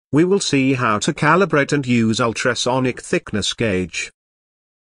we will see how to calibrate and use ultrasonic thickness gauge.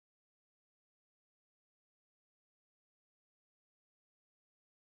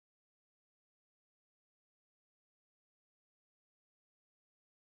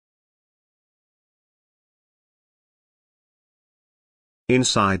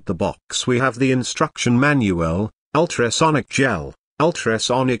 Inside the box we have the instruction manual, ultrasonic gel,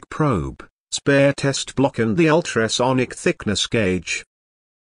 ultrasonic probe, spare test block and the ultrasonic thickness gauge.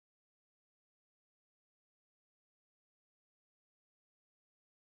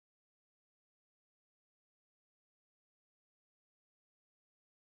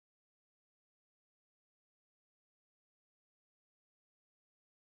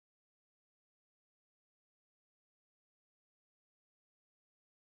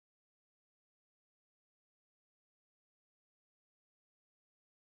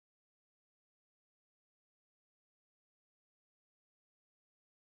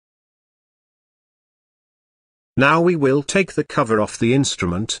 Now we will take the cover off the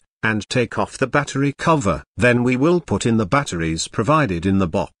instrument, and take off the battery cover. Then we will put in the batteries provided in the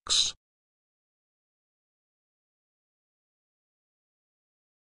box.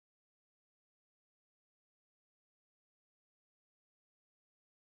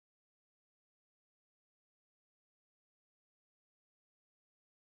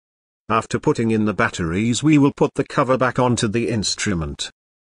 After putting in the batteries we will put the cover back onto the instrument.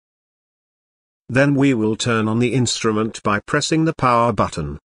 Then we will turn on the instrument by pressing the power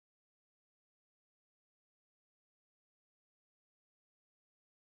button.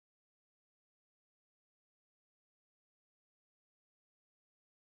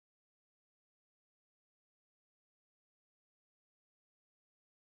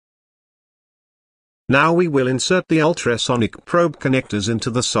 Now we will insert the ultrasonic probe connectors into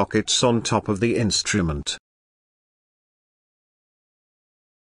the sockets on top of the instrument.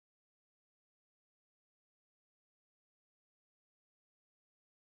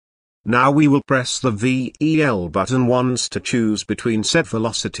 Now we will press the VEL button once to choose between set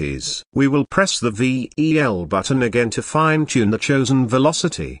velocities. We will press the VEL button again to fine-tune the chosen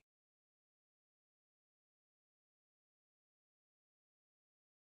velocity.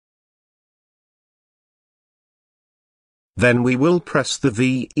 Then we will press the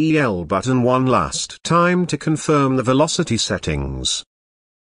VEL button one last time to confirm the velocity settings.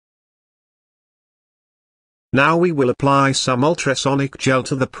 Now we will apply some ultrasonic gel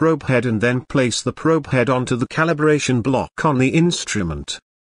to the probe head and then place the probe head onto the calibration block on the instrument.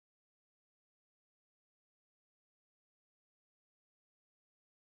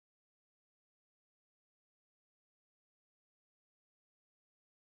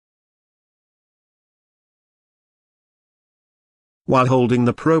 While holding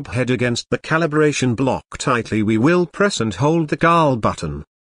the probe head against the calibration block tightly, we will press and hold the gal button.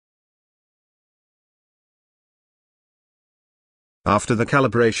 After the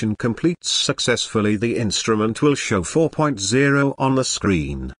calibration completes successfully, the instrument will show 4.0 on the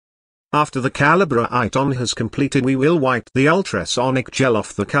screen. After the caliber icon has completed, we will wipe the ultrasonic gel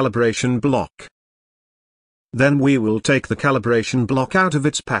off the calibration block. Then we will take the calibration block out of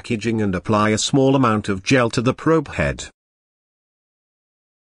its packaging and apply a small amount of gel to the probe head.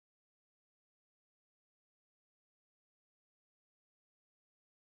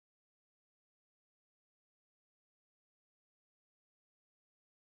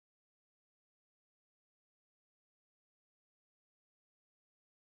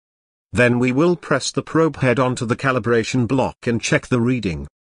 Then we will press the probe head onto the calibration block and check the reading.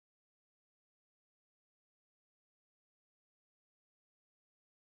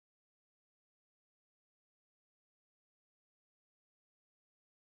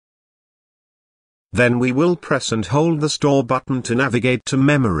 Then we will press and hold the store button to navigate to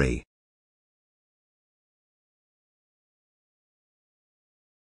memory.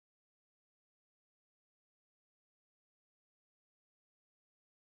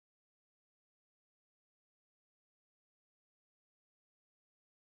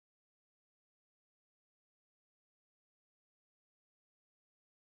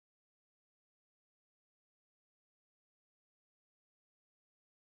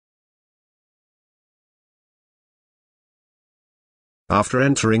 After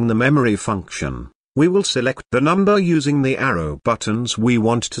entering the memory function, we will select the number using the arrow buttons we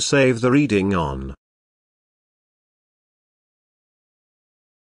want to save the reading on.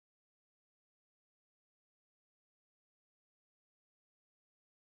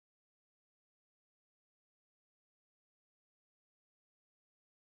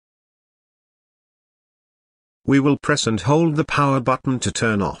 We will press and hold the power button to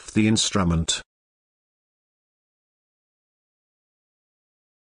turn off the instrument.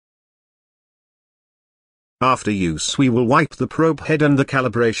 After use we will wipe the probe head and the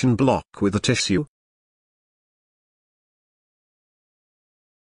calibration block with a tissue.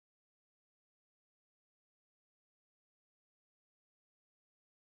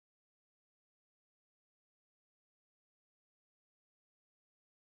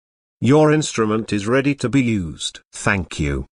 Your instrument is ready to be used. Thank you.